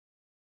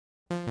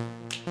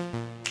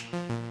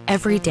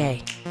Every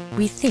day,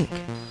 we think,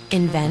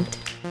 invent,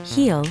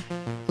 heal,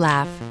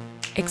 laugh,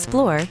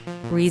 explore,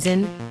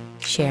 reason,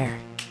 share.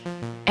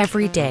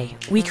 Every day,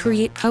 we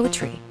create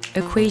poetry,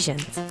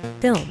 equations,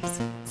 films,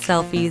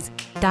 selfies,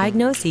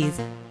 diagnoses,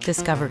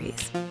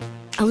 discoveries.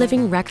 A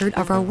living record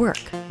of our work,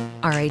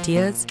 our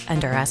ideas,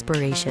 and our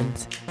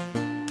aspirations.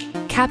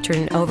 Captured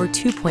in over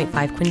 2.5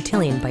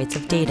 quintillion bytes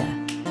of data.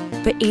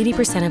 But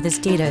 80% of this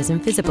data is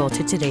invisible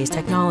to today's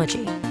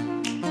technology.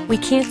 We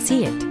can't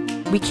see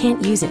it. We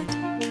can't use it.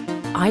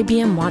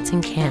 IBM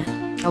Watson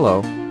can.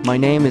 Hello, my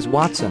name is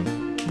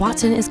Watson.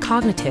 Watson is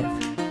cognitive,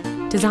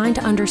 designed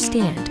to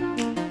understand,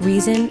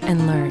 reason,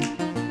 and learn.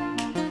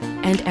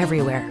 And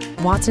everywhere,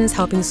 Watson is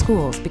helping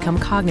schools become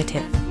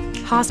cognitive,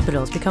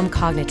 hospitals become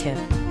cognitive,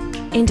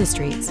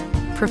 industries,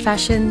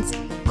 professions,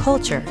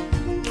 culture,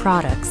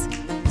 products,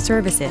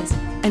 services,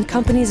 and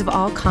companies of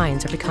all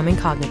kinds are becoming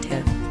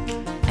cognitive.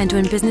 And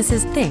when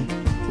businesses think,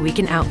 we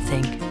can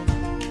outthink.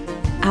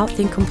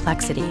 Outthink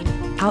complexity,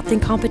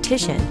 outthink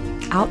competition,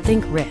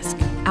 outthink risk,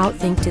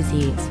 outthink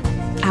disease,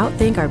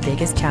 outthink our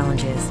biggest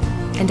challenges,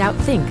 and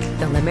outthink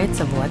the limits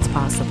of what's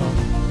possible.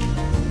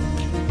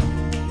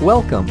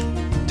 Welcome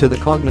to the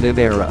cognitive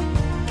era.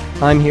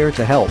 I'm here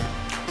to help.